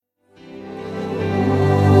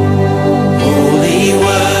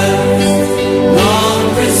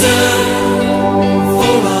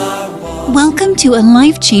to a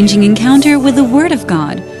life-changing encounter with the Word of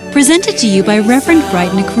God, presented to you by Reverend Bright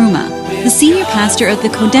Nkrumah, the senior pastor of the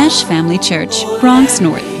Kodesh Family Church, Bronx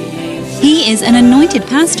North. He is an anointed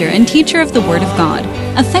pastor and teacher of the Word of God,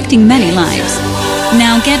 affecting many lives.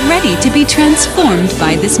 Now get ready to be transformed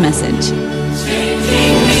by this message.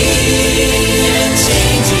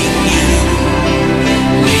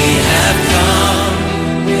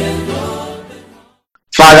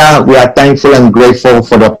 Father, we are thankful and grateful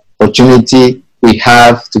for the opportunity we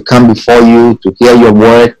have to come before you to hear your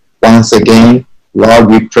word once again. Lord,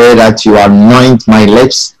 we pray that you anoint my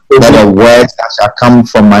lips, that the words that shall come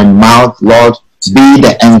from my mouth, Lord, be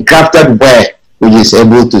the engrafted word which is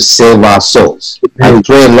able to save our souls. I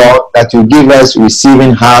pray, Lord, that you give us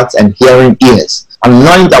receiving hearts and hearing ears.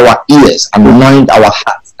 Anoint our ears, anoint our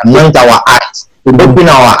hearts, anoint our eyes. Open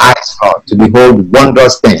our eyes, Lord, to behold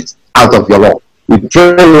wondrous things out of your law. We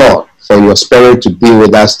pray, Lord, for your spirit to be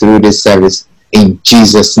with us through this service. In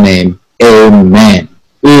Jesus' name, amen.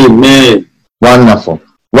 Amen. Wonderful.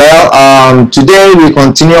 Well, today we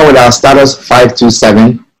continue with our status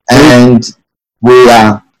 527, and we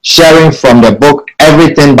are sharing from the book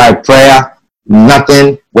Everything by Prayer,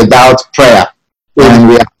 Nothing Without Prayer. And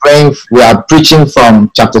we are preaching from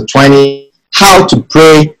chapter 20, how to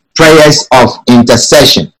pray prayers of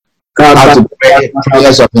intercession. How to pray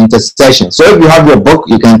prayers of intercession. So if you have your book,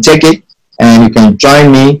 you can take it and you can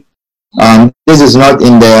join me. This is not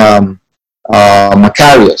in the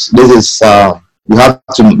Macarius. This is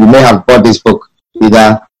you may have bought this book,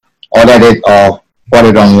 either ordered it or bought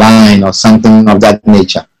it online or something of that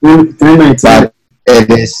nature. But it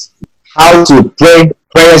is how to pray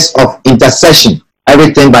prayers of intercession.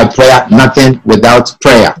 Everything by prayer, nothing without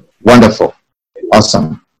prayer. Wonderful.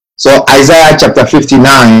 Awesome. So Isaiah chapter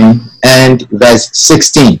 59 and verse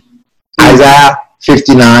 16. Isaiah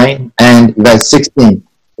 59 and verse 16.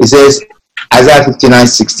 It says, Isaiah 59,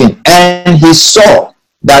 16. And he saw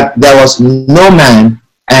that there was no man,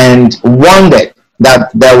 and wondered that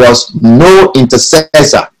there was no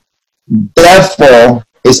intercessor. Therefore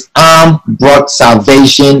his arm brought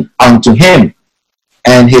salvation unto him,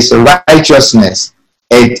 and his righteousness,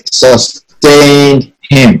 it sustained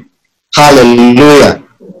him. Hallelujah.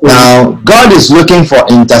 Now, God is looking for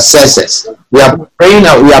intercessors. We are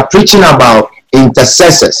preaching about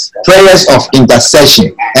intercessors, prayers of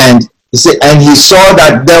intercession. And he saw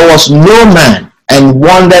that there was no man, and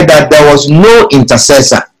wondered that there was no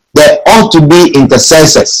intercessor. There ought to be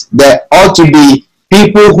intercessors. There ought to be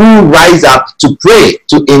people who rise up to pray,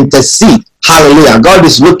 to intercede. Hallelujah. God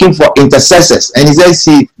is looking for intercessors. And he says,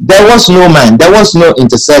 there was no man, there was no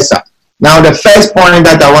intercessor. Now, the first point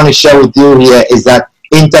that I want to share with you here is that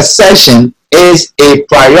intercession is a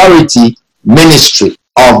priority ministry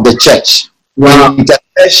of the church. Wow.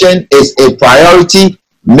 Intercession is a priority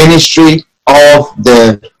ministry of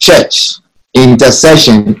the church.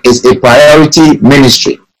 Intercession is a priority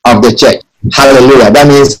ministry of the church. Hallelujah. That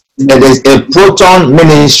means it is a proton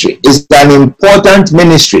ministry. It's an important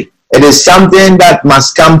ministry. It is something that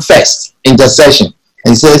must come first. Intercession.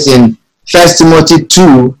 It says in 1 Timothy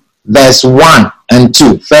 2 verse 1 and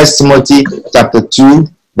 2. 1 Timothy chapter 2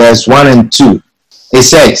 verse 1 and 2. It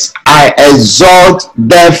says, I exhort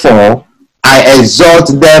therefore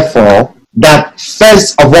that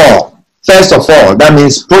first of all, that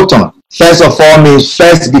means proton. First of all means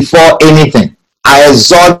first before anything. I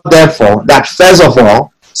exhort therefore that first of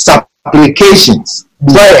all, supplications,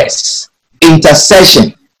 prayers,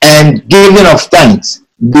 intercession, and giving of thanks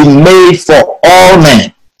be made for all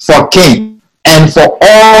men, for kings, and for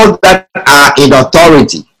all that are in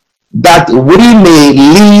authority, that we may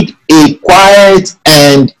lead a quiet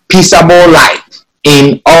and peaceable life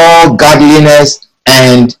in all godliness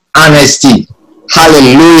and honesty.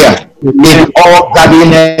 Hallelujah. In all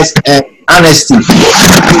godliness and honesty.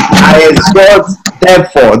 I exhort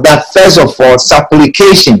therefore that first of all,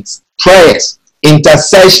 supplications, prayers,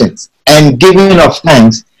 intercessions, and giving of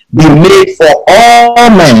thanks be made for all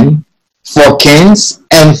men, for kings,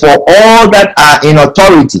 and for all that are in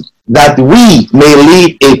authority, that we may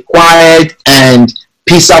lead a quiet and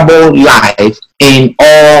peaceable life in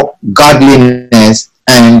all godliness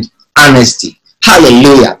and honesty.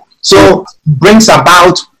 Hallelujah. So brings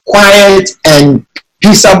about quiet and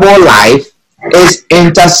peaceable life is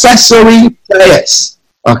intercessory prayers.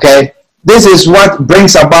 Okay, this is what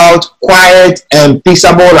brings about quiet and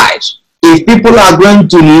peaceable lives. If people are going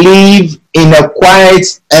to live in a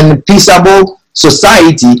quiet and peaceable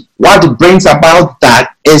society, what brings about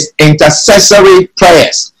that is intercessory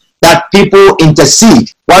prayers, that people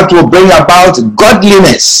intercede. What will bring about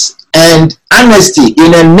godliness and honesty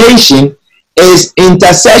in a nation is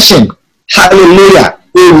intercession. Hallelujah.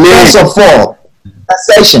 First of all,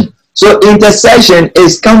 intercession. So intercession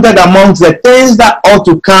is counted amongst the things that ought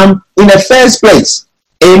to come in the first place.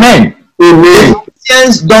 Amen. If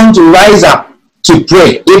Christians don't rise up to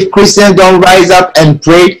pray, if Christians don't rise up and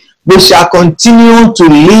pray, we shall continue to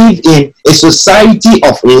live in a society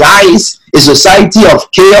of lies, a society of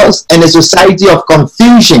chaos, and a society of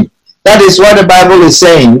confusion. That is what the Bible is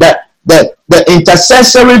saying, that the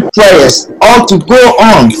intercessory prayers ought to go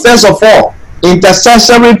on. First of all,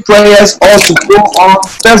 intercessory prayers ought to go on,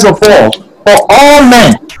 first of all, for all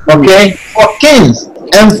men, okay, for kings,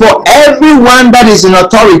 and for everyone that is in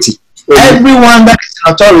authority. Everyone that is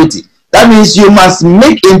in authority. That means you must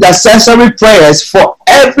make intercessory prayers for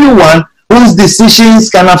everyone whose decisions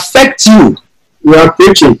can affect you. You are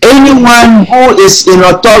preaching. Anyone who is in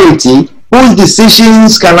authority, whose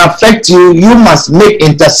decisions can affect you, you must make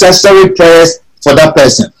intercessory prayers for that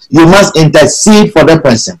person. You must intercede for that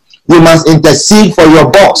person. You must intercede for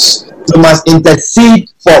your boss. You must intercede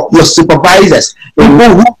for your supervisors.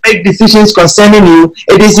 People who make decisions concerning you,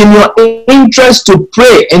 it is in your interest to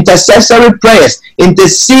pray intercessory prayers,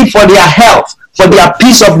 intercede for their health, for their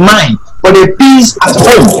peace of mind, for their peace at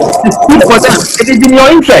home. Intercede for them. It is in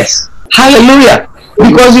your interest. Hallelujah.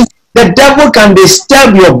 Because the devil can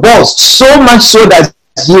disturb your boss so much so that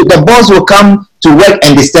the boss will come to work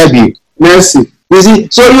and disturb you. Mercy. You see,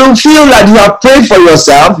 so you feel like you have prayed for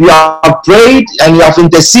yourself, you have prayed and you have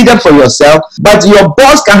interceded for yourself, but your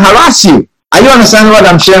boss can harass you. Are you understanding what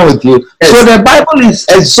I'm sharing with you? Yes. So the Bible is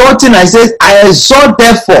exhorting and says, I exhort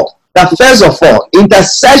therefore that first of all,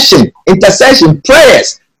 intercession,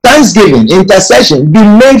 prayers, thanksgiving, intercession be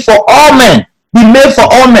made for all men. Be made for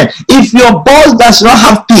all men. If your boss does not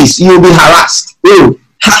have peace, you will be harassed.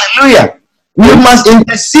 Hallelujah. You must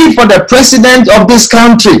intercede for the president of this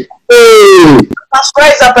country. You must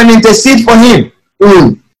rise up and intercede for him.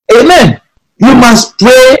 Amen. You must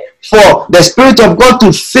pray for the Spirit of God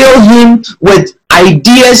to fill him with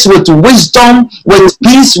ideas, with wisdom, with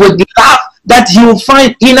peace, with love, that he will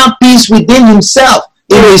find inner peace within himself,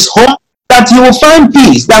 in his home, that he will find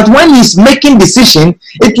peace, that when he's making decision,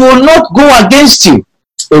 it will not go against you.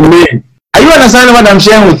 Amen. Are you understanding what I'm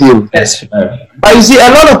sharing with you? Yes. But you see,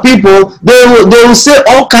 a lot of people, they will say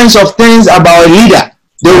all kinds of things about a leader.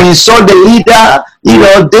 They will insult the leader, you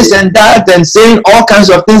know, this and that, and saying all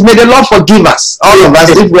kinds of things. May the Lord forgive us, all of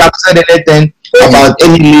us, if we have said anything about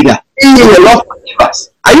any leader. May the Lord forgive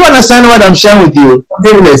us. Are you understanding what I'm sharing with you?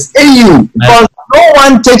 Forgiveness. Because no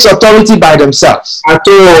one takes authority by themselves. At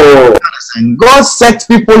all. God sets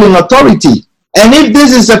people in authority. And if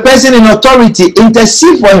this is a person in authority,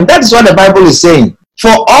 intercede for him. That is what the Bible is saying.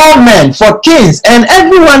 For all men, for kings, and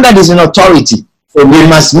everyone that is in authority, we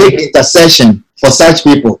must make intercession for such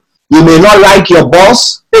people. You may not like your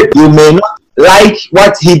boss, you may not like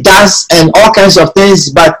what he does and all kinds of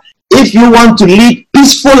things, but if you want to lead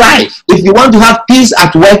peaceful life, if you want to have peace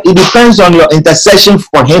at work, it depends on your intercession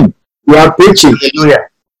for him. You are preaching. Hallelujah.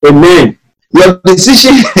 Amen. Your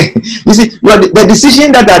decision, you see, the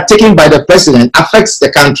decision that are taken by the president affects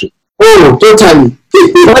the country. Oh, totally.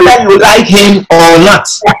 Whether you like him or not.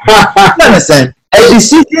 You understand? A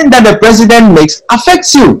decision that the president makes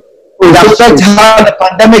affects you. It affects how the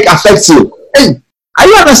pandemic affects you. Hey, are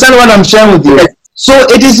you understanding what I'm sharing with you? Yes. So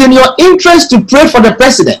it is in your interest to pray for the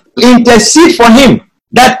president, intercede for him,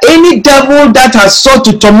 that any devil that has sought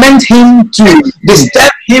to torment him, to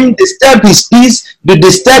disturb his peace, to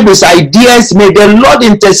disturb his ideas, may the Lord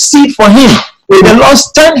intercede for him. May the Lord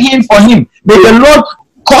stand in for him. May the Lord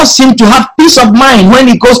cause him to have peace of mind when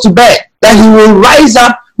he goes to bed, that he will rise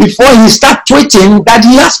up before he starts twitching, that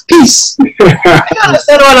he has peace. You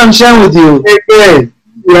understand what I'm sharing with you?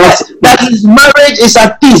 Yes. That his marriage is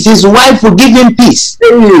at peace. His wife will give him peace.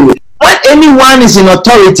 When anyone is in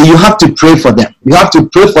authority, you have to pray for them. You have to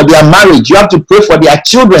pray for their marriage. You have to pray for their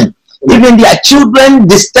children. Even their children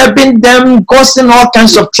disturbing them, causing all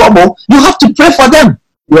kinds of trouble, you have to pray for them.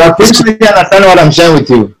 You are preaching. You understand what I'm sharing with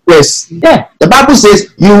you? Yes. Yeah. The Bible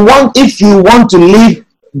says if you want to live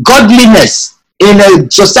godliness in a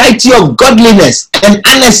society of godliness and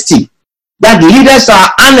honesty, that leaders are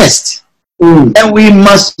honest, and we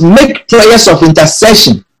must make prayers of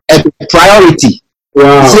intercession a priority.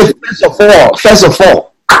 Wow. So first of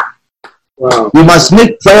all, wow, you must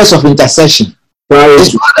make prayers of intercession. Wow.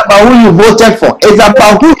 It's not about who you voted for. It's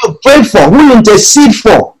about who you prayed for, who you intercede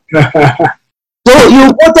for. So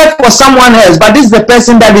you voted for someone else, but this is the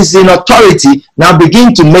person that is in authority. Now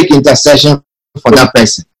begin to make intercession for that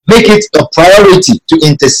person. Make it a priority to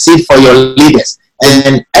intercede for your leaders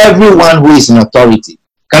and everyone who is in authority.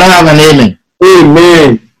 Can I have an amen?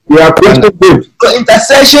 Amen. You are good. So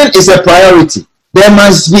intercession is a priority. there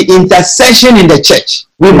must be intercession in the church.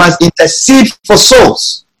 We must intercede for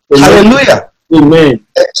souls. Amen. Hallelujah. Amen.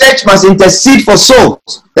 The church must intercede for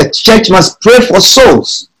souls. The church must pray for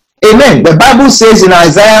souls. Amen. The Bible says in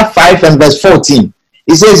Isaiah 5 and verse 14,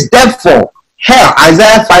 it says, therefore, hell,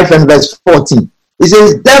 Isaiah 5 and verse 14, it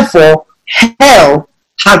says, therefore, hell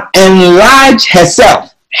had enlarged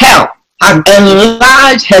herself. Hell had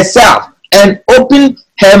enlarged herself and opened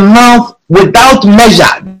her mouth without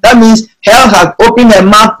measure. That means hell has opened her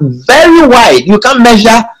mouth very wide. You can't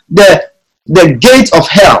measure the gate of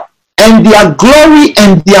hell. And their glory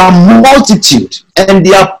and their multitude and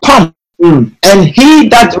their pomp, and he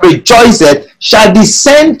that rejoiceth shall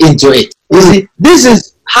descend into it. You see, this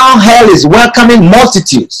is how hell is welcoming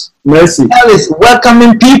multitudes. Mercy. Hell is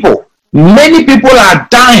welcoming people. Many people are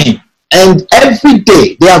dying, and every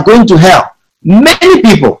day they are going to hell. Many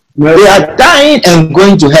people, they are dying and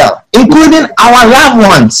going to hell, including our loved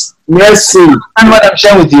ones. Mercy. And what I'm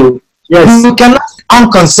sharing with you, yes, you cannot be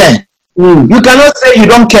unconcerned. You cannot say you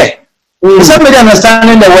don't care. Is somebody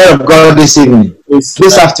understanding the word of God this evening,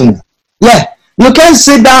 this afternoon? Yeah, you can't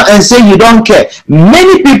sit down and say you don't care.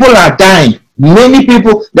 Many people are dying. Many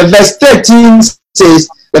people. The verse 13 says,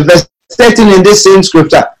 the verse 13 in this same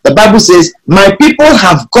scripture, the Bible says, my people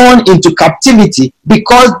have gone into captivity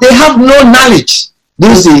because they have no knowledge. Do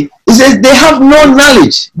you see? It says they have no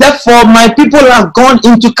knowledge. Therefore, my people have gone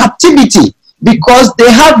into captivity because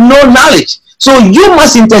they have no knowledge. So you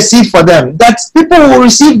must intercede for them, that people will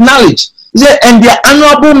receive knowledge. He said, and their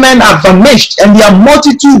honorable men are famished, and their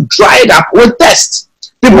multitude dried up with thirst.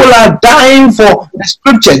 People are dying for the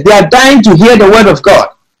scriptures. They are dying to hear the word of God.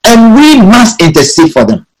 And we must intercede for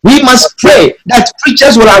them. We must pray that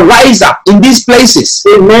preachers will arise up in these places.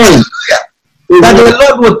 Amen. That the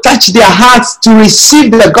Lord will touch their hearts to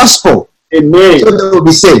receive the gospel. Amen. So they will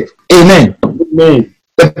be saved. Amen. Amen.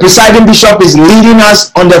 The presiding bishop is leading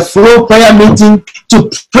us on the floor prayer meeting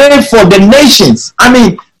to pray for the nations. I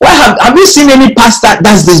mean, have you seen any pastor that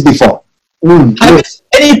does this before? Have you seen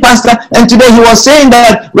any pastor? And today he was saying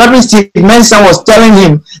that Reverend Steve Manson was telling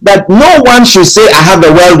him that no one should say, I have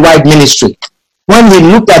a worldwide ministry. When he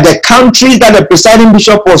looked at the countries that the presiding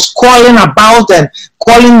bishop was calling about and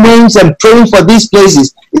calling names and praying for these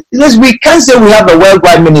places, because we can't say we have a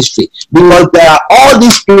worldwide ministry, because there are all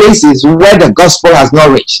these places where the gospel has not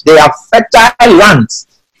reached. They are fertile lands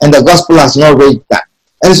and the gospel has not reached that.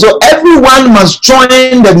 And so everyone must join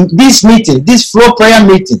these meetings, these floor prayer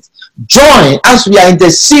meetings. Join as we are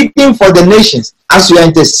interceding for the nations, as we are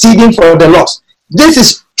interceding for the lost. This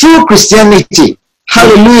is true Christianity.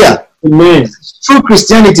 Hallelujah. Amen. True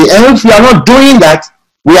Christianity. And if we are not doing that,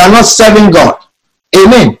 we are not serving God.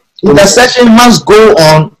 Amen. Intercession must go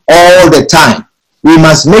on all the time. We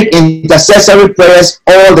must make intercessory prayers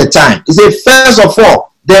all the time. He said, first of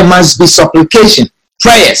all, there must be supplication,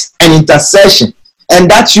 prayers, and intercession. And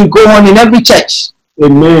that should go on in every church.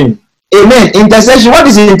 Amen. Amen. Intercession. What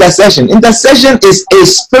is intercession? Intercession is a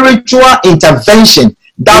spiritual intervention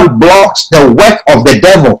that blocks the work of the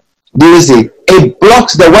devil. Do you see? It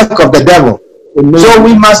blocks the work of the devil. Amen. So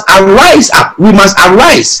we must arise up. We must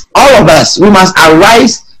arise. All of us. We must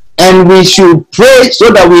arise, and we should pray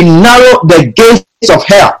so that we narrow the gates of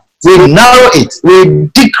hell. We narrow it. We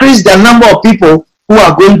decrease the number of people who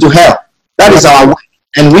are going to hell. That is our way.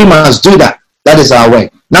 And we must do that. That is our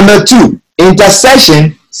way. Number 2,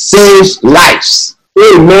 intercession saves lives.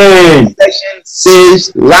 Amen. Intercession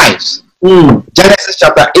saves lives. Genesis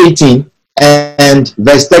chapter 18 and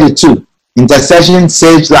verse 32. Intercession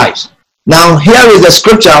saves lives. Now here is the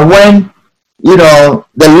scripture when the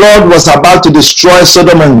Lord was about to destroy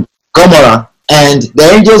Sodom and Gomorrah, and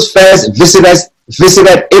the angels first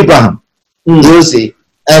visited Abraham. You see,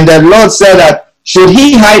 and the Lord said that should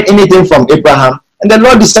he hide anything from Abraham? And the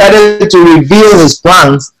Lord decided to reveal his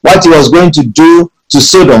plans, what he was going to do to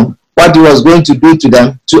Sodom, what he was going to do to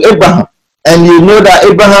them, to Abraham. And you know that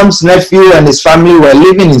Abraham's nephew and his family were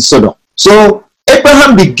living in Sodom. So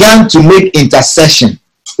Abraham began to make intercession.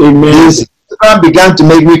 Amen. Abraham began to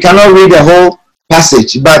make, we cannot read the whole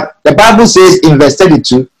passage, but the Bible says in verse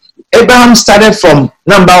 32, Abraham started from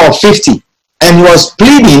number of 50, and he was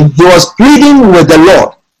pleading with the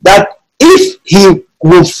Lord that if he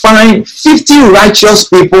will find 50 righteous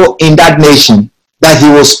people in that nation, that he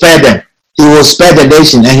will spare them. He will spare the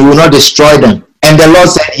nation and he will not destroy them. And the Lord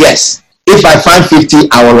said, yes, if I find 50,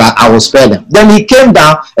 I will spare them. Then he came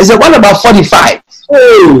down and said, what about 45?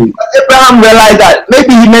 Abraham realized that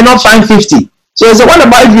maybe he may not find 50. So he said, what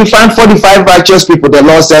about if you find 45 righteous people? The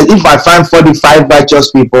Lord says, if I find 45 righteous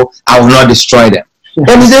people, I will not destroy them.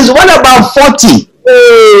 Then he says, what about 40?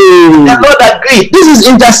 The Lord agreed. This is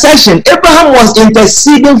intercession. Abraham was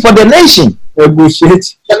interceding for the nation.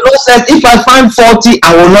 Negotiate. The Lord said, if I find 40,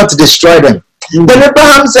 I will not destroy them. Then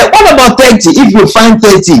Abraham said, what about 30? If you find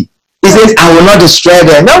 30, he says, I will not destroy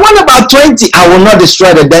them. Now, what about 20? I will not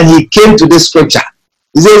destroy them. Then he came to this scripture.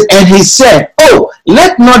 He says, and he said, oh,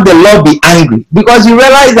 let not the Lord be angry, because you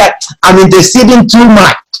realize that I'm interceding too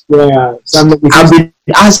much. Yeah. I've been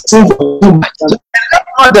asking for too much. So let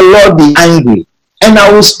not the Lord be angry. And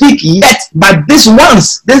I will speak yet, but this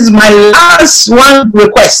once. This is my last one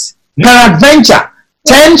request. Peradventure,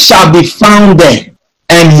 10 shall be found there.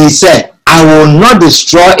 And he said, I will not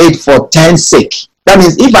destroy it for 10's sake. That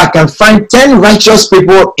means if I can find 10 righteous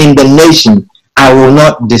people in the nation, I will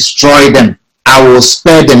not destroy them. I will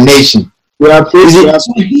spare the nation. Yeah,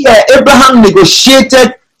 So here, Abraham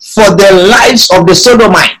negotiated for the lives of the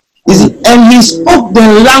Sodomites. And he spoke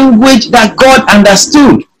the language that God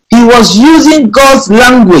understood. He was using God's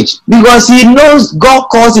language because he knows God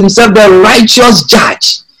calls himself the righteous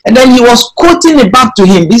judge. And then he was quoting it back to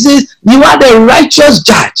him. He says, you are the righteous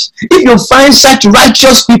judge. If you find such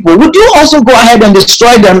righteous people, would you also go ahead and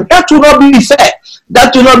destroy them? That will not be fair.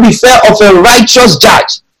 That will not be fair of a righteous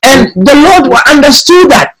judge. And the Lord understood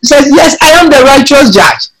that. He says, yes, I am the righteous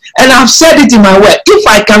judge. And I've said it in my word. If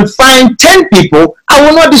I can find 10 people, I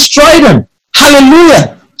will not destroy them.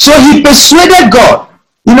 Hallelujah. So he persuaded God.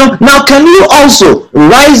 Now can you also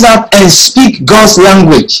rise up and speak God's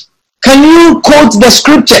language? Can you quote the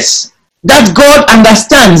scriptures that God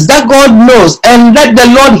understands, that God knows, and let the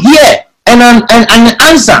Lord hear and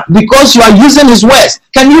answer because you are using his words?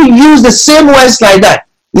 Can you use the same words like that?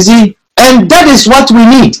 You see, and that is what we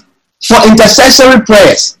need for intercessory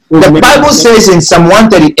prayers. The Bible says in Psalm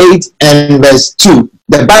 138 and verse 2,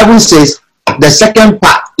 the Bible says, the second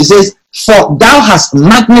part, it says, for thou hast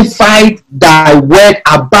magnified thy word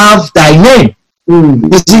above thy name.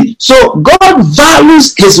 You see, so God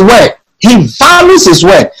values his word. He values his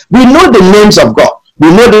word. We know the names of God. We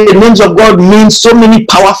know the names of God mean so many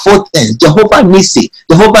powerful things. Jehovah Nissi,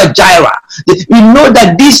 Jehovah Jireh. We know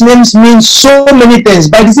that these names mean so many things.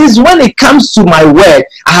 But it says, when it comes to my word,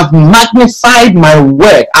 I have magnified my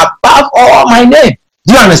word above all my name.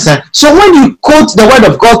 Do you understand? So when you quote the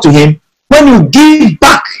word of God to him, when you give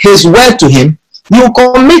back his word to him, you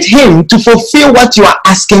commit him to fulfill what you are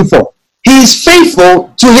asking for. He is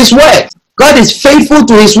faithful to his word. God is faithful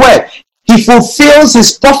to his word. He fulfills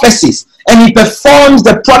his prophecies and he performs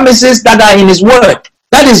the promises that are in his word.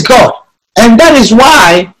 That is God. And that is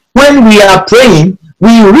why when we are praying,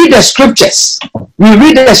 we read the scriptures. We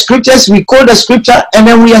read the scriptures, we quote the scripture, and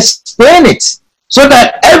then we explain it so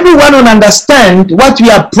that everyone will understand what we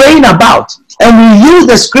are praying about. And we use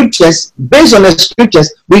the scriptures. Based on the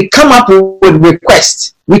scriptures, we come up with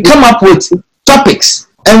requests. We come up with topics.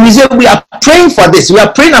 And we say, we are praying for this. We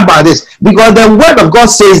are praying about this because the word of God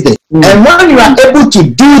says this. And when you are able to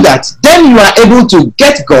do that, then you are able to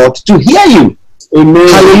get God to hear you. Amen.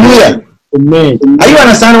 Hallelujah. Amen. Are you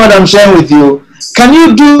understanding what I'm sharing with you? Can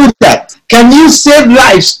you do that? Can you save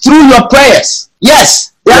lives through your prayers?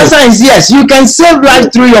 Yes. The answer is yes. You can save lives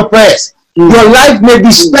through your prayers. Your life may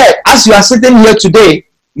be spared. As you are sitting here today,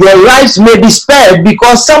 your lives may be spared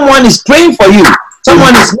because someone is praying for you.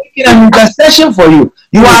 Someone is making an intercession for you.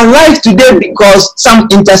 You are alive today because some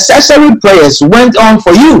intercessory prayers went on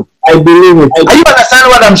for you. I believe it. Are you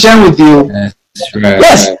understanding what I'm sharing with you?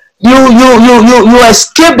 Yes. You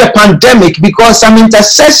escaped the pandemic because some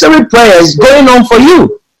intercessory prayers going on for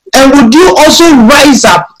you. And would you also rise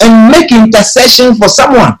up and make intercession for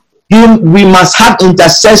someone? We must have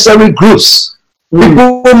intercessory groups.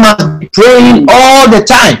 People must be praying all the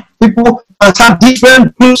time. People must have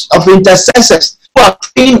different groups of intercessors who are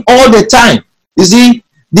praying all the time. You see,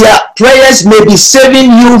 their prayers may be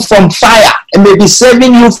saving you from fire and may be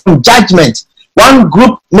saving you from judgment. One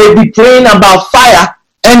group may be praying about fire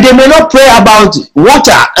and they may not pray about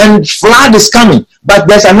water and flood is coming. But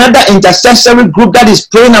there's another intercessory group that is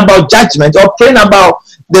praying about judgment or praying about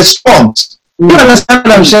the storms. You understand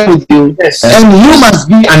what I'm sharing with you? Yes. And you must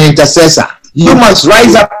be an intercessor. You must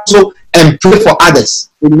rise up so and pray for others.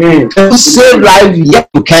 Amen. Can you save life? Yes,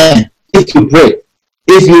 you can. If you pray.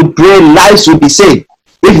 If you pray, lives will be saved.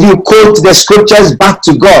 If you quote the scriptures back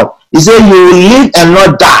to God, you say you will live and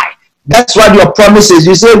not die. That's what your promise is.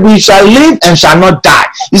 You say we shall live and shall not die.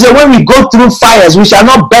 You say when we go through fires, we shall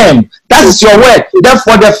not burn. That is your word.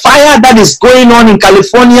 Therefore, the fire that is going on in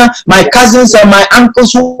California, my cousins and my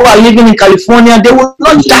uncles who are living in California, they will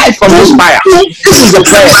not die from this fire. This is the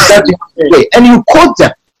prayer that you pray. And you quote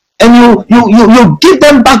them. And you give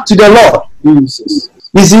them back to the Lord. Jesus.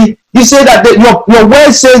 You see, you say that your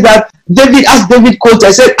word says that David, as David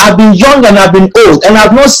quoted, said, I've been young and I've been old, and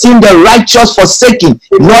I've not seen the righteous forsaken,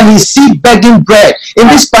 nor his seed begging bread. In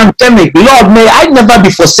this pandemic, Lord, may I never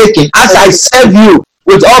be forsaken as I serve you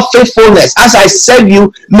with all faithfulness. As I serve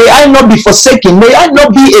you, may I not be forsaken. May I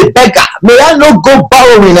not be a beggar. May I not go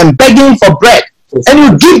borrowing and begging for bread. And you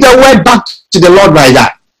give the word back to the Lord like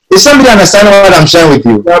that. Is somebody understanding what I'm sharing with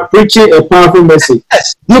you? You are preaching a powerful message.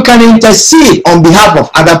 Yes. You can intercede on behalf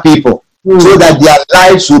of other people so that their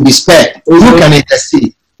lives will be spared. You can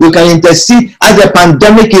intercede. You can intercede as the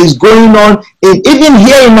pandemic is going on, even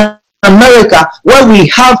here in America, where we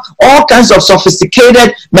have all kinds of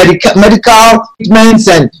sophisticated medical treatments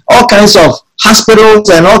and all kinds of hospitals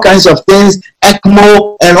and all kinds of things,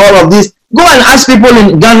 ECMO and all of this. Go and ask people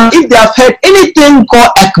in Ghana if they have heard anything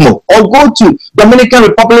called ECMO, or go to Dominican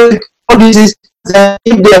Republic,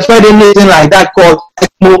 if they have heard anything like that called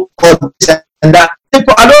ECMO or this and that.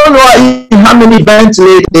 People, I don't know how many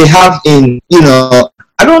ventilators they have in,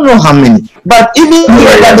 I don't know how many, but even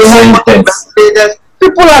that they have ventilators,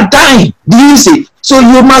 people are dying. Do you see? So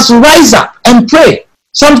you must rise up and pray.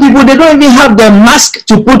 Some people, they don't even have their mask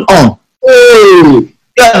to put on. Hey,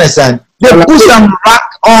 you understand? They put some rack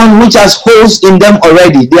on which has holes in them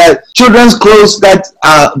already. Their children's clothes that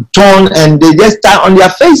are torn and they just tie on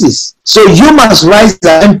their faces. So you must rise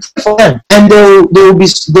up and pray for them, and they will be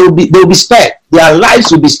spared. Their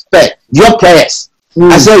lives will be spared. Your prayers.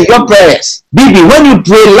 I said your prayers. Bibi, when you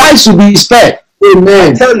pray, lives will be spared.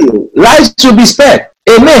 Amen. I tell you, lives will be spared.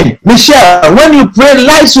 Amen. Michelle, when you pray,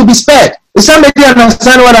 lives will be spared. Is somebody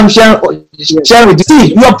understand what I'm sharing with you?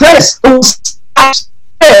 See, your prayers will save.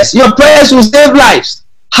 Your prayers will save lives.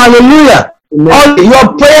 Hallelujah. All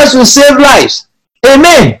your prayers will save lives.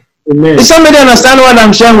 Amen. Amen. Is somebody understand what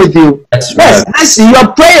I'm sharing with you? Yes. I see.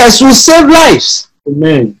 Your prayers will save lives.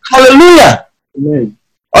 Amen. Hallelujah. Amen.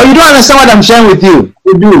 Or you don't understand what I'm sharing with you?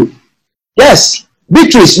 You do. Yes.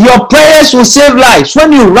 Beatrice, your prayers will save lives.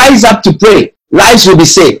 When you rise up to pray, lives will be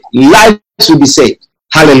saved. Lives will be saved.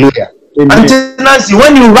 Hallelujah. And Nancy,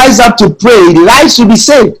 when you rise up to pray, lives will be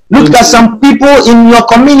saved. Look at some people in your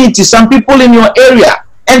community, some people in your area,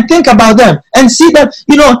 and think about them and see that,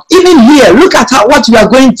 even here, look at what we are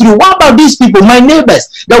going through. What about these people, my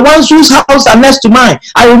neighbors, the ones whose house are next to mine?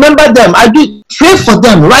 I remember them. I do pray for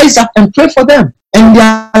them. Rise up and pray for them, and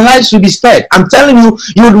their lives will be spared. I'm telling you,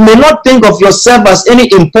 you may not think of yourself as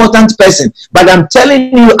any important person, but I'm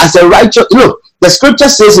telling you as a righteous. Look, the scripture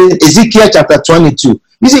says in Ezekiel chapter 22.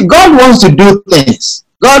 You see, God wants to do things.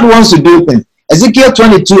 God wants to do things. Ezekiel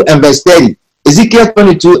 22 and verse 30. Ezekiel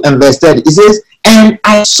 22 and verse 30. It says, and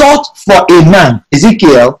I sought for a man.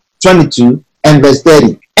 Ezekiel 22 and verse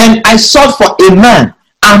 30. And I sought for a man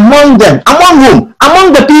among them. Among whom?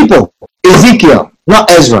 Among the people. Ezekiel,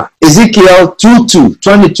 not Ezra. Ezekiel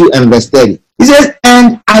 22 and verse 30. He says,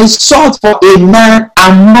 and I sought for a man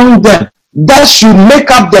among them that should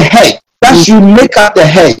make up the head. That should make up the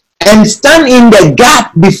head. And stand in the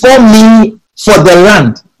gap before me for the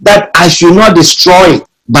land, that I should not destroy it,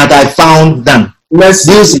 but I found them. Let's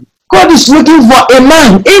see. God is looking for a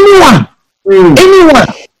man, anyone, anyone.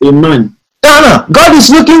 Amen. Dana, God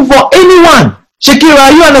is looking for anyone.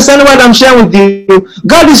 Shakira, you understand what I'm sharing with you?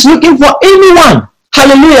 God is looking for anyone.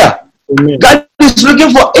 Hallelujah. Amen. God is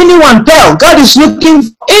looking for anyone. Pearl, God is looking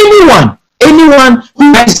for anyone. Anyone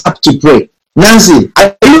who rises up to pray. Nancy,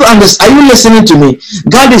 are you listening to me?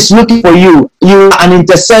 God is looking for you. You are an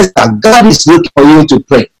intercessor. God is looking for you to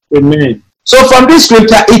pray. Amen. So from this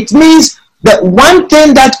scripture, it means that one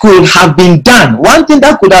thing that could have been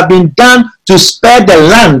done to spare the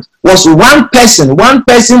land was one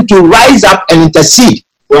person to rise up and intercede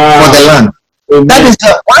for the land. Amen. That is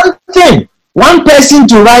the one thing. One person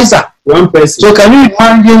to rise up. One person. So can you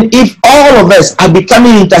imagine if all of us are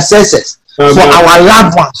becoming intercessors? Amen. For our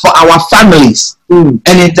loved ones, for our families, and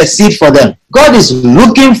intercede for them. God is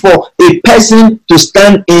looking for a person to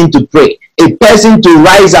stand in to pray, a person to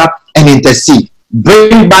rise up and intercede,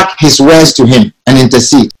 bring back his words to him and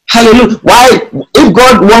intercede. Hallelujah. Why, if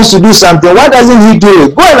God wants to do something, why doesn't he do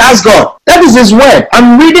it? Go and ask God. That is his word.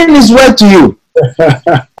 I'm reading his word to you.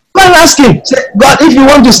 Go and ask him. Say, God, if you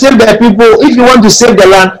want to save the people, if you want to save the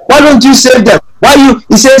land, why don't you save them?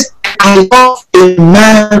 He says, I love a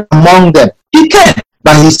man among them. He can,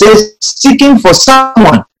 but he says, seeking for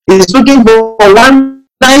someone. He's looking for one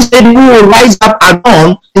nice lady who will rise up at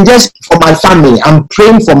dawn and just for my family. I'm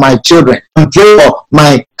praying for my children. I'm praying for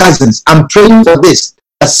my cousins. I'm praying for this.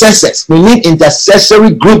 Intercessors. We need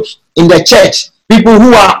intercessory groups in the church. People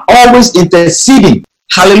who are always interceding.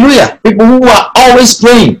 Hallelujah. People who are always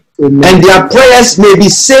praying. Amen. And their prayers may be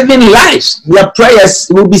saving lives. Their prayers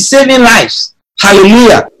will be saving lives.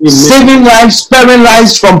 Hallelujah. Amen. Saving lives, sparing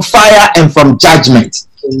lives from fire and from judgment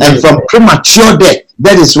and from premature death.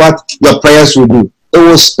 That is what your prayers will do. It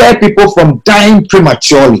will spare people from dying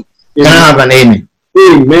prematurely. Can I have an amen?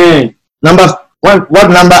 Amen. What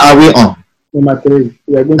number are we on? Number 3.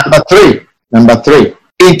 Number three.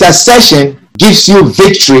 Intercession gives you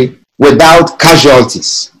victory without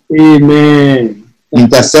casualties. Amen.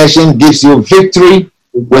 Intercession gives you victory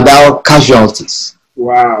without casualties.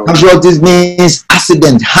 Wow. Casualties means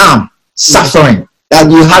accident, harm, suffering. That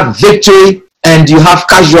you have victory and you have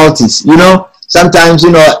casualties. You know, sometimes,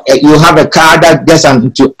 you have a car that gets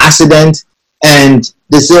into accident and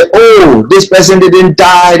they say, oh, this person didn't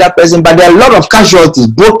die, that person, but there are a lot of casualties,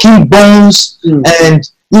 broken bones,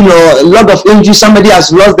 and a lot of injuries. Somebody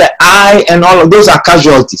has lost their eye, and all of those are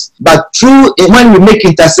casualties. But when we make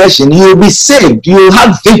intercession, you will be saved. You will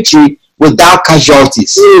have victory without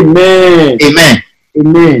casualties. Amen. Amen.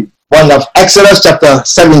 Amen. One of Exodus chapter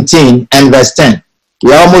 17 and verse 10.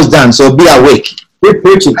 We're almost done, so be awake. Keep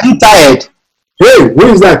preaching. Are you tired? Hey, who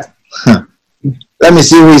is that? Let me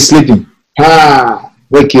see who is sleeping.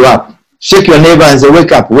 Wake you up. Shake your neighbor and say,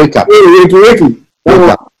 wake up, wake up. Hey, wakey.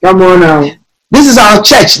 Come on now. This is our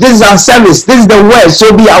church. This is our service. This is the word.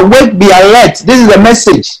 So be awake, be alert. This is the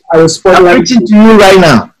message. I'm preaching to you right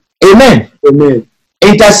now. Amen. Amen.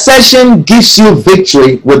 Intercession gives you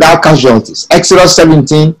victory without casualties. Exodus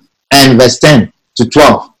 17 and verse 10 to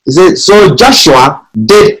 12. It says, so Joshua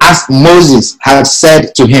did as Moses had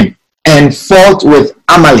said to him and fought with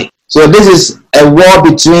Amalek. So this is a war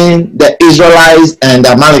between the Israelites and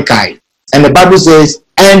the Amalekites. And the Bible says,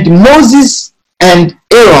 and Moses and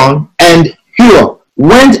Aaron and Hur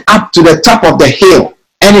went up to the top of the hill.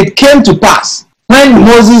 And it came to pass, when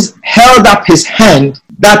Moses held up his hand,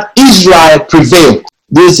 that Israel prevailed.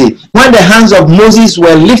 Do you see? When the hands of Moses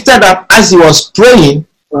were lifted up as he was praying,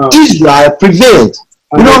 Israel prevailed.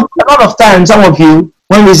 You know, a lot of times, some of you,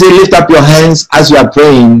 when we say lift up your hands as you are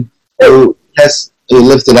praying, you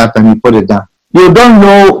lift it up and you put it down. You don't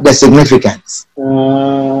know the significance.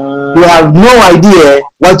 You have no idea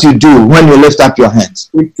what you do when you lift up your hands.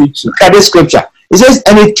 Look at this scripture. It says,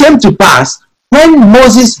 and it came to pass, when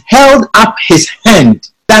Moses held up his hand,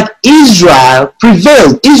 that Israel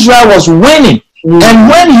prevailed. Israel was winning. And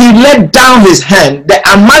when he let down his hand, the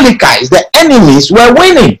Amalekites, the enemies, were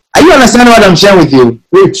winning. Are you understanding what I'm sharing with you?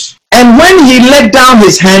 Which? And when he let down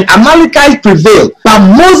his hand, Amalekites prevailed.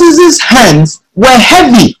 But Moses' hands were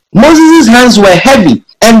heavy. Moses' hands were heavy.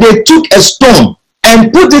 And they took a stone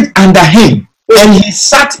and put it under him. And he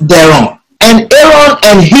sat thereon. And Aaron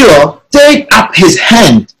and Hur take up his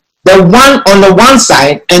hand, the one on the one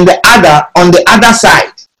side and the other on the other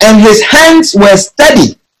side. And his hands were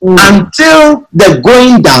steady until the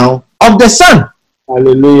going down of the sun.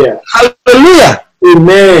 Hallelujah. Hallelujah.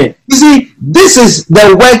 Amen. You see, this is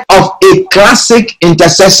the work of a classic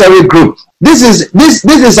intercessory group. This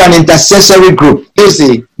is an intercessory group. You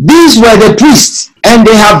see, these were the priests, and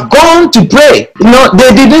they have gone to pray. You know,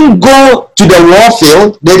 they didn't go to the war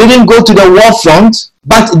field, they didn't go to the war front,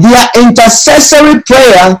 but their intercessory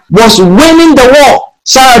prayer was winning the war.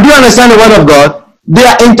 Sarah, do you understand the word of God?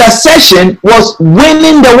 Their intercession was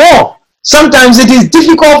winning the war. Sometimes it is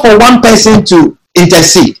difficult for one person to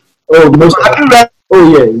intercede. Oh,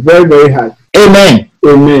 yeah, very, very hard. Amen.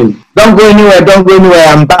 Amen. Don't go anywhere.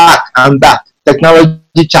 I'm back.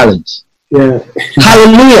 Technology challenge. Yeah.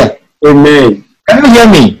 Hallelujah. Amen. Can you hear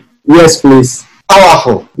me? Yes, please.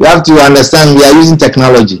 Powerful. You have to understand we are using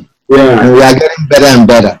technology. Yeah. And we are getting better and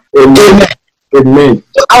better. Amen. Amen.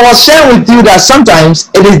 So I was sharing with you that sometimes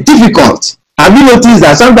it is difficult. Have you noticed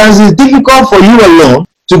that sometimes it's difficult for you alone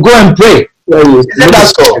to go and pray? Yeah, yes.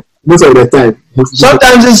 That's all. Most of the time.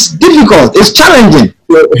 Sometimes it's difficult. It's challenging.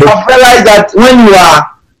 I've realized that when you are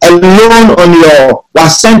alone on your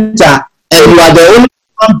center and you are the only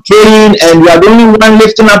one praying and you are the only one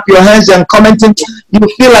lifting up your hands and commenting, you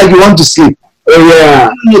feel like you want to sleep. Oh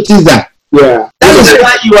yeah. You notice that? Yeah. That is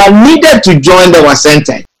why you are needed to join the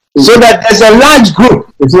center. So that there's a large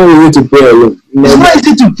group. It's not easy to pray alone. It's not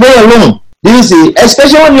easy to pray alone. Do you see?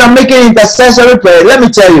 Especially when you are making intercessory prayer. Let me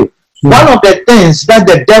tell you, one of the things that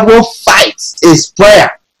the devil fights is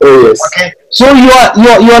prayer. Oh yes. Okay. So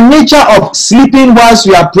your nature of sleeping whilst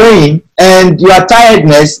you are praying and your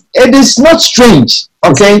tiredness, it is not strange.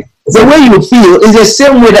 Okay. The way you feel is the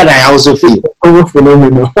same way that I also feel. Common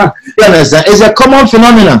phenomenon. You understand? It's a common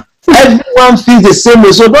phenomenon. Everyone feels the same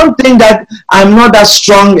way. So don't think that I'm not that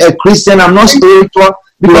strong a Christian, I'm not spiritual.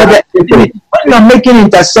 Because when you are making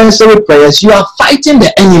intercessory prayers, you are fighting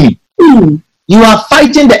the enemy. You are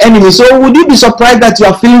fighting the enemy. So would you be surprised that you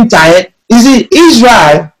are feeling tired? You see,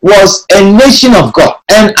 Israel was a nation of God.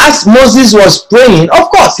 And as Moses was praying, of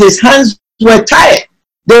course, his hands were tired.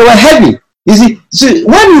 They were heavy. You see, so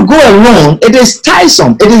when you go alone, it is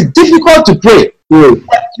tiresome. It is difficult to pray. You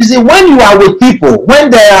see, when you are with people, when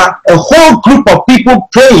there are a whole group of people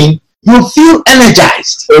praying, you feel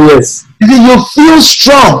energized. Oh, yes. You see, you feel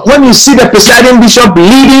strong. When you see the presiding bishop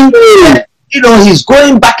leading, he's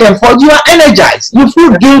going back and forth, you are energized. You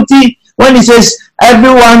feel guilty when he says,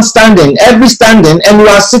 everyone standing, every standing, and you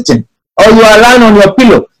are sitting, or you are lying on your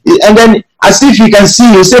pillow. And then, as if you can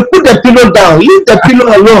see, you say, put the pillow down, leave the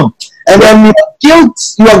pillow alone. And then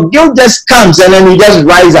your guilt just comes, and then you just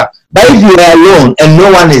rise up. But if you are alone and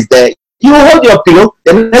no one is there, you hold your pillow.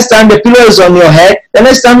 The next time the pillow is on your head, the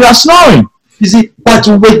next time you are snoring. You see, but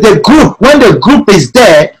with the group, when the group is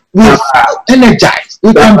there, we are energized.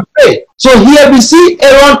 We can pray. So here we see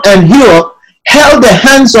Aaron and Hur held the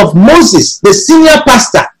hands of Moses, the senior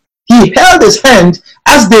pastor. He held his hand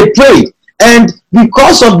as they prayed. And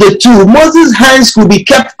because of the two, Moses' hands could be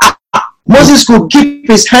kept up. Moses could keep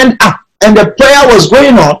his hand up. And the prayer was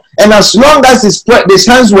going on. And as long as his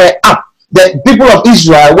hands were up, the people of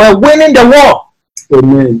Israel were winning the war.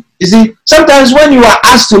 Amen. You see, sometimes when you are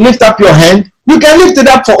asked to lift up your hand, you can lift it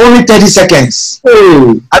up for only 30 seconds.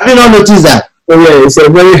 Hey. Have you not noticed that? Oh, yeah, it's a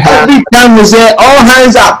very hard. Every time we say, all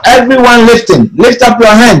hands up, everyone lifting, lift up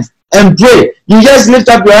your hands and pray. You just lift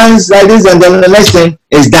up your hands like this, and then the next thing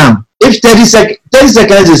is down. If 30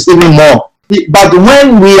 seconds is even more. But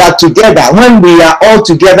when we are together, when we are all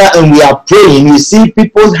together and we are praying, you see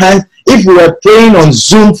people's hands. If we were praying on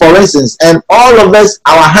Zoom, for instance, and all of us,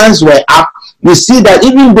 our hands were up, you see that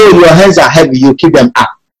even though your hands are heavy, you keep them up.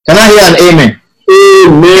 Can I hear an amen?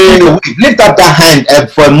 Amen. Lift up that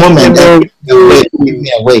hand for a moment and give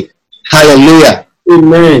me a wave. Hallelujah.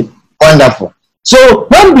 Amen. Wonderful. So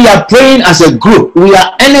when we are praying as a group, we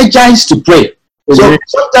are energized to pray. So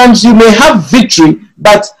sometimes you may have victory,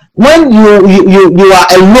 but when you are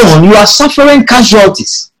alone, you are suffering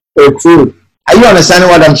casualties. True. Are you understanding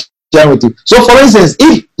what I'm sharing with you? So for instance,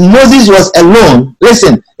 if Moses was alone,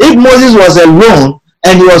 listen, if Moses was alone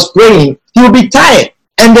and he was praying, he will be tired.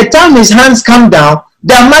 And the time his hands come down,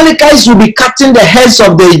 the Amalekites will be cutting the heads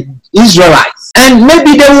of the Israelites. And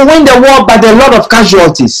maybe they will win the war, but a lot of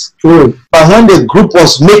casualties. True. But when the group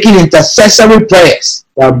was making intercessory prayers,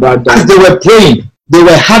 as they were praying, they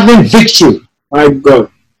were having victory. My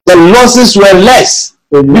God. The losses were less.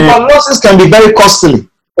 Amen. Because losses can be very costly.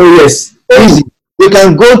 Oh, yes. Easy. You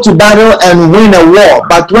can go to battle and win a war,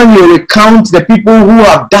 but when you recount the people who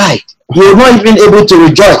have died, you're not even able to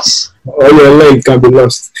rejoice. Or your leg can be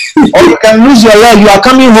lost. Or you can lose your leg. You are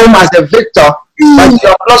coming home as a victor, but you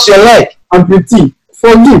have lost your leg. Amputee.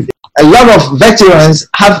 Forgive. A lot of veterans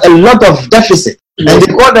have a lot of deficit, and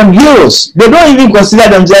they call them heroes. They don't even consider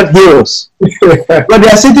themselves heroes, but they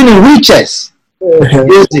are sitting in wheelchairs.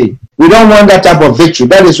 You see, we don't want that type of victory.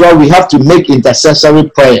 That is why we have to make intercessory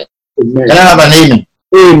prayer. Amen. Can I have an amen?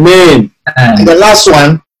 Amen. And the last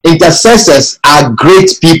one, intercessors are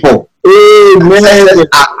great people. Amen. Intercessors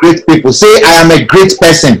are great people. Say, I am a great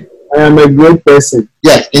person. I am a great person.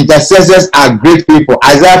 Yes, intercessors are great people.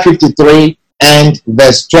 Isaiah 53 and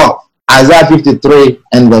verse 12. Isaiah 53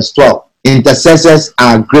 and verse 12. Intercessors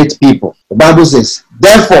are great people. The Bible says,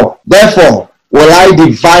 therefore will I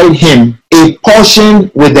divide him a portion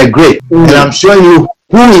with the great. And I'm showing you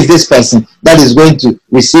who is this person that is going to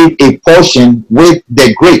receive a portion with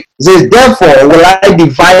the great. It says, therefore will I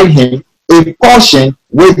divide him a portion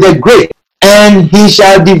with the great, and he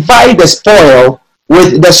shall divide the spoil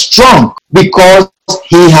with the strong, because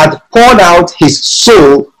he had poured out his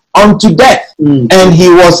soul unto death, and he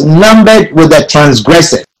was numbered with the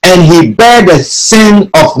transgressors, and he bare the sin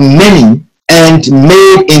of many, and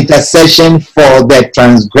made intercession for the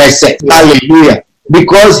transgressors. Hallelujah.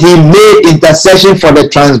 Because he made intercession for the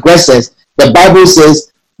transgressors, the Bible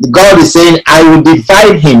says, God is saying, I will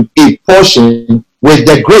divide him a portion with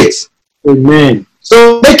the great. Amen.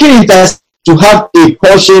 So making intercession to have a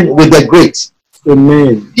portion with the great.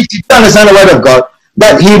 Amen. If you understand the word of God,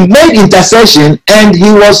 that he made intercession and he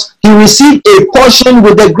received a portion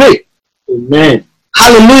with the great. Amen.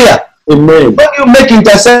 Hallelujah. Amen. When you make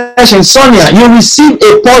intercession, Sonia, you receive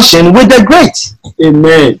a portion with the great.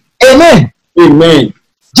 Amen. Amen. Amen.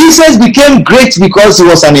 Jesus became great because he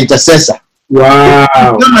was an intercessor. Wow. If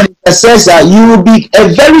you become an intercessor, you will be a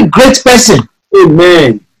very great person.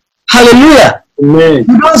 Amen. Hallelujah. Amen.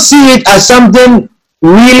 You don't see it as something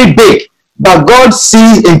really big, but God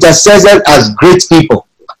sees intercessors as great people,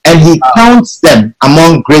 and he counts them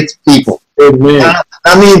among great people. Amen.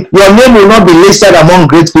 I mean, your name will not be listed among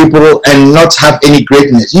great people and not have any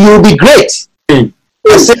greatness. You will be great.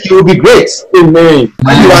 I said you will be great. Amen.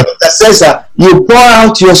 When you are an intercessor, you pour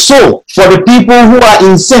out your soul for the people who are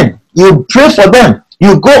in sin. You pray for them.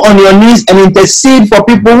 You go on your knees and intercede for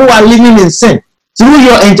people who are living in sin. Through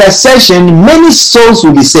your intercession, many souls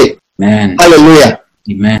will be saved. Amen. Hallelujah.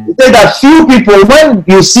 Amen. You say that few people, when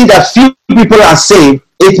you see that few people are saved,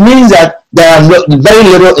 it means that there are very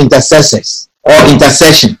little intercessors or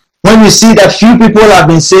intercession. When you see that few people have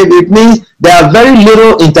been saved, it means there are very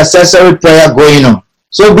little intercessory prayer going on.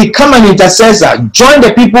 So become an intercessor. Join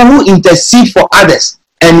the people who intercede for others,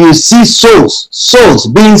 and you see souls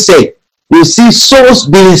being saved. You see souls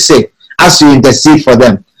being saved as you intercede for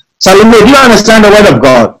them. Salome, do you understand the word of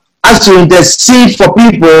God? As you intercede for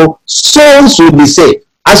people, souls will be saved.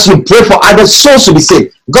 As you pray for others, souls will be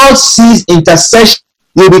saved. God sees intercession.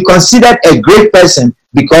 You'll be considered a great person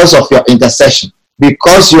because of your intercession.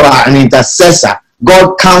 Because you are an intercessor,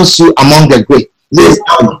 God counts you among the great. He says,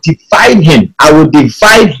 I will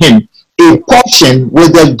divide him a portion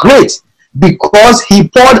with the great, because he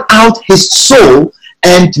poured out his soul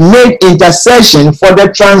and made intercession for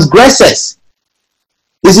the transgressors.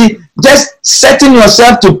 You see, just setting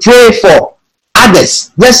yourself to pray for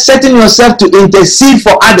others, just setting yourself to intercede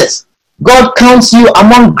for others, God counts you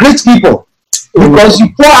among great people because you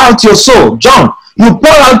pour out your soul. John, you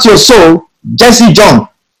pour out your soul. Jesse, John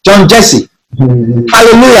Jesse.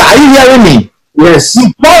 Hallelujah. Are you hearing me? Yes.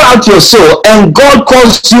 You pour out your soul and God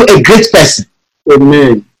calls you a great person.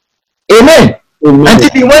 Amen. Amen. Amen.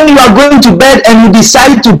 And even when you are going to bed and you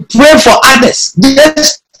decide to pray for others,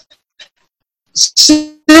 just say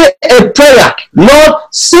a prayer. Lord,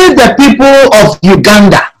 save the people of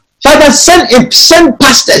Uganda. Father, send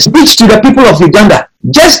pastors, preach to the people of Uganda.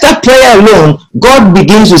 Just that prayer alone, God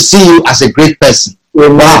begins to see you as a great person.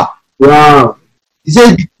 Wow. Wow. He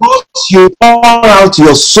says, because you pour out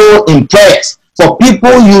your soul in prayers for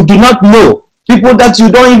people you do not know, people that you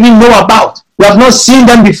don't even know about, you have not seen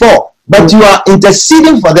them before, but you are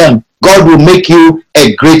interceding for them, God will make you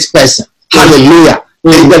a great person. Hallelujah.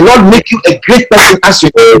 May the Lord make you a great person as you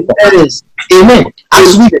pray for others. Amen.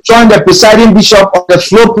 As we join the presiding bishop of the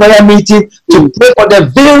Flow Prayer Meeting to pray for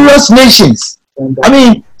the various nations. I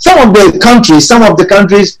mean, some of the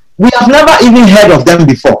countries, we have never even heard of them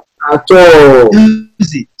before. At all.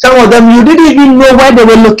 Some of them, you didn't even know where they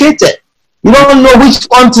were located. You don't know which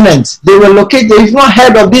continent they were located. You've not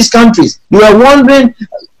heard of these countries. You are wondering,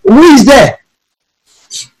 who is there?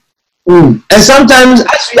 And sometimes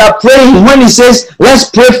as we are praying, when he says, let's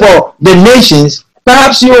pray for the nations,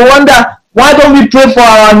 perhaps you wonder, why don't we pray for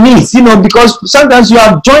our needs? Because sometimes you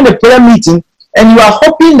have joined a prayer meeting and you are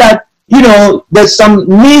hoping that, there's some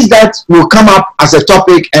needs that will come up as a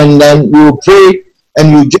topic, and then we will pray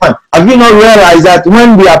and you join. Have you not realized that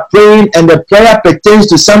when we are praying and the prayer pertains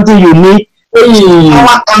to something you need,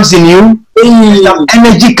 power comes in you, some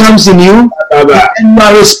energy comes in you, and you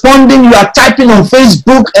are responding, you are typing on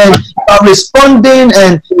Facebook and you are responding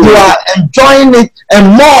and you are enjoying it,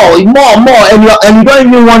 and more, and you don't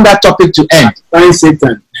even want that topic to end. Thank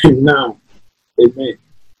Satan. Now. Amen.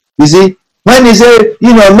 You see, when you say,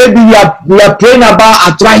 maybe we are praying about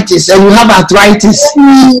arthritis and you have arthritis,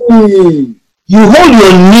 you hold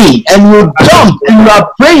your knee and you jump and you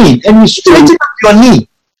are praying and you straighten up your knee.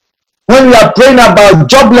 When we are praying about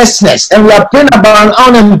joblessness and we are praying about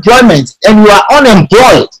unemployment and you are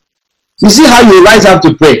unemployed, you see how you rise up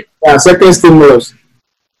to pray. Yeah, second stimulus.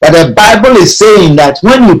 But the Bible is saying that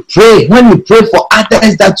when you pray for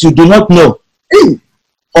others that you do not know,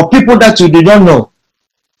 for people that you do not know,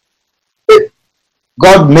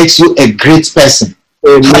 God makes you a great person.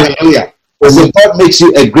 Hallelujah. So God makes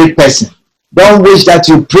you a great person. Don't wish that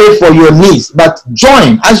you pray for your needs, but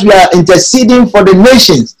join as we are interceding for the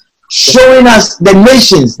nations, showing us the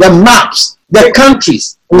nations, the maps, the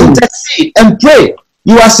countries. Intercede and pray.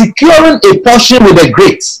 You are securing a portion with the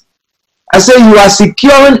great. I say you are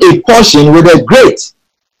securing a portion with the great.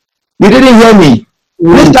 You didn't hear me.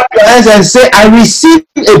 Lift up your hands and say, I receive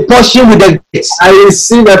a portion with the great. I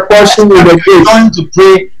receive a portion with the great. I'm going to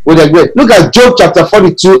pray with the great. Look at Job chapter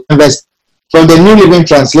 42 and verse from the New Living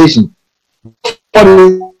Translation. Of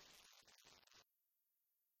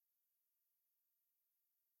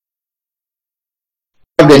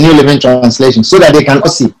the New Living Translation, so that they can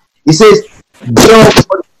see. It says, Job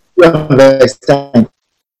 42 verse 10.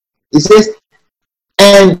 It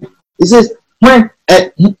says, when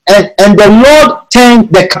and the Lord turned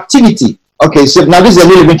the captivity. Okay, so now this is a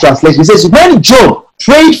New Living Translation. It says, when Job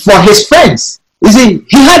prayed for his friends, you see,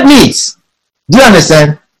 he had needs. Do you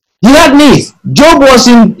understand? He had needs. Job was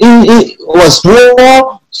was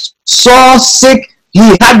poor, sore, sick.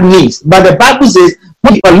 He had needs. But the Bible says,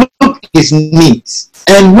 when he looked at his needs,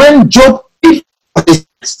 and when Job prayed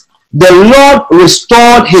The Lord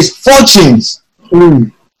restored his fortunes.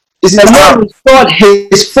 It's the Lord restored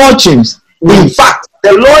his fortunes. In fact,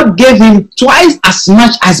 the Lord gave him twice as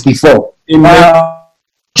much as before.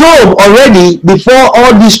 Job already, before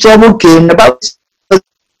all this trouble came,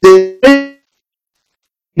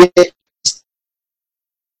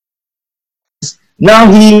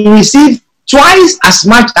 now he received twice as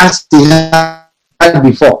much as he had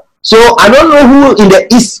before. So I don't know who in the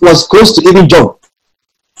east was close to even Job.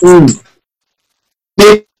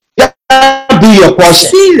 May that be your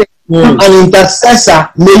portion. An intercessor,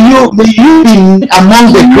 may you be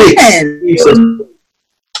among the great.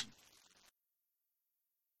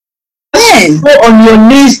 Go on your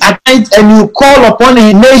knees at night and you call upon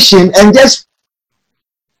a nation and just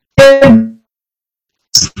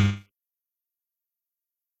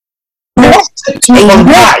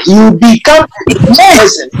you become a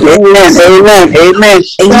person. Amen.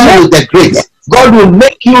 With the great. God will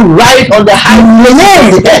make you right on the high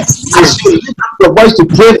places of the earth as you lift up your voice to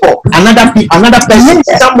pray for another person,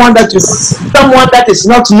 someone that is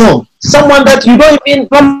not known, someone that you don't even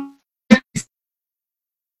know.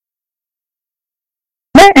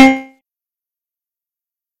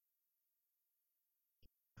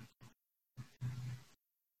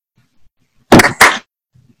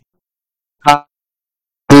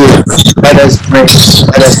 Let us pray.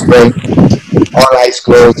 Let us pray. All eyes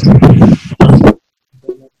closed.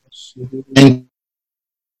 And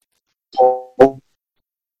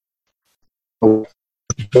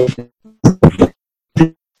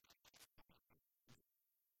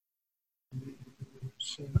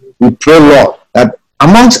we pray, Lord, that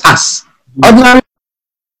amongst us, ordinary,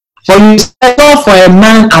 for you settle for a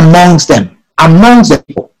man amongst them, amongst the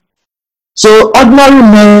people. So ordinary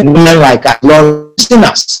men and women like us, Lord, listen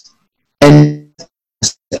us. And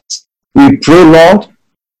we pray, Lord,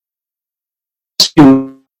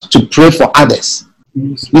 to pray for others.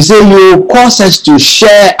 You say you cause us to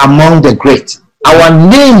share among the great. Our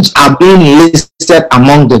names are being listed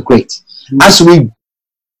among the great. As we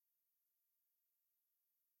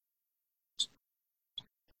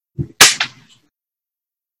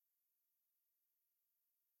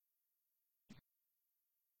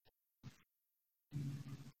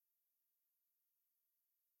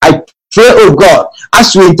pray, oh God,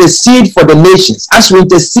 as we intercede for the nations, as we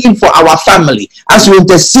intercede for our family, as we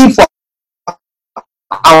intercede for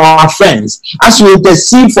our friends, as we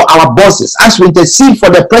intercede for our bosses, as we intercede for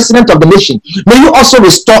the president of the nation, may you also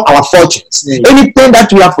restore our fortunes. Anything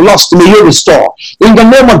that we have lost, may you restore in the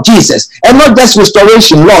name of Jesus. And not just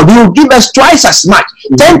restoration, Lord, you will give us twice as much,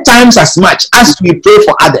 10 times as much as we pray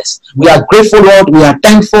for others. We are grateful, Lord. We are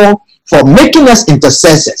thankful for making us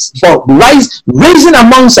intercessors, for raising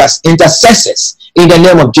amongst us intercessors in the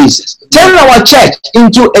name of Jesus. Turn our church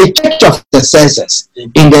into a church of intercessors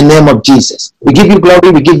in the name of Jesus. We give you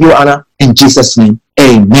glory, we give you honor in Jesus' name.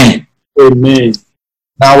 Amen. Amen.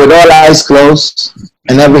 Now, with all eyes closed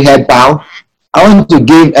and every head bowed, I want to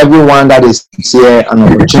give everyone that is here an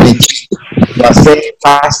opportunity. You are saying,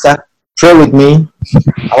 Pastor, pray with me.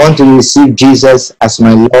 I want to receive Jesus as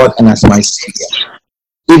my Lord and as my Savior.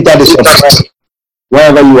 If that is your prayer,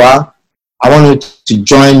 wherever you are, I want you to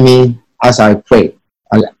join me as I pray.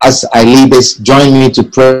 As I lead this, join me to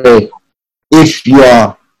pray. If you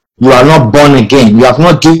are not born again, you have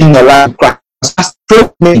not given your life to Christ, pray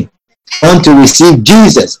with me. I want to receive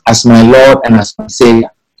Jesus as my Lord and as my Savior.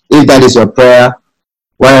 If that is your prayer,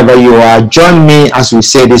 wherever you are, join me as we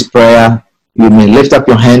say this prayer. You may lift up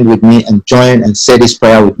your hand with me and join and say this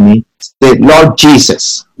prayer with me. Say, Lord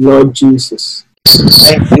Jesus. Lord Jesus.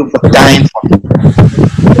 Thank you for dying for me.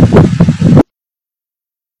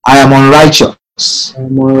 I am unrighteous. I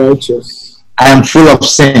am unrighteous. I am full of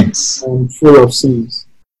sins. I am full of sins.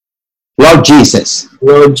 Lord Jesus.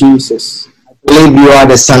 Lord Jesus. I believe you are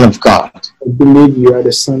the Son of God. I believe you are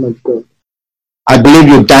the Son of God. I believe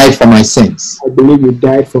you died for my sins. I believe you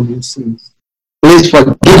died for my sins. Please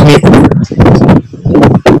forgive me.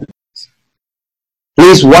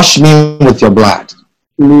 Please wash me with your blood.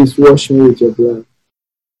 Please wash me with your blood.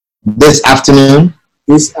 This afternoon,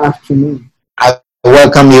 I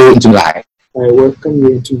welcome you into life. I welcome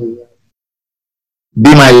you into my life.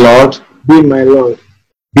 Be my Lord. Be my Lord.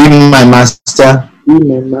 Be my Master. Be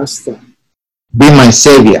my Master. Be my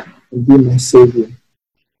Savior. And be my Savior.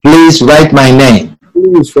 Please write my name.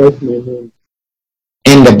 Please write my name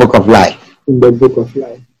in the book of life. In the book of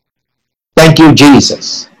life. Thank you,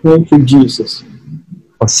 Jesus. Thank you, Jesus,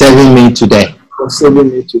 for saving me today. For saving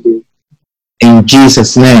me today. In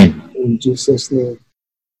Jesus' name. In Jesus' name.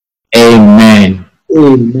 Amen.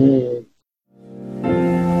 Amen.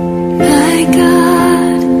 My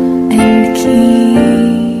God and King.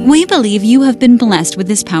 We believe you have been blessed with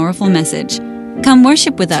this powerful message. Come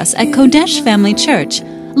worship with us at Kodesh Family Church,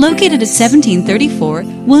 located at 1734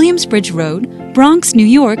 Williamsbridge Road, Bronx, New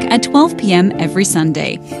York at 12 p.m. every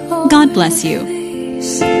Sunday. God bless you.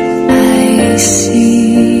 I see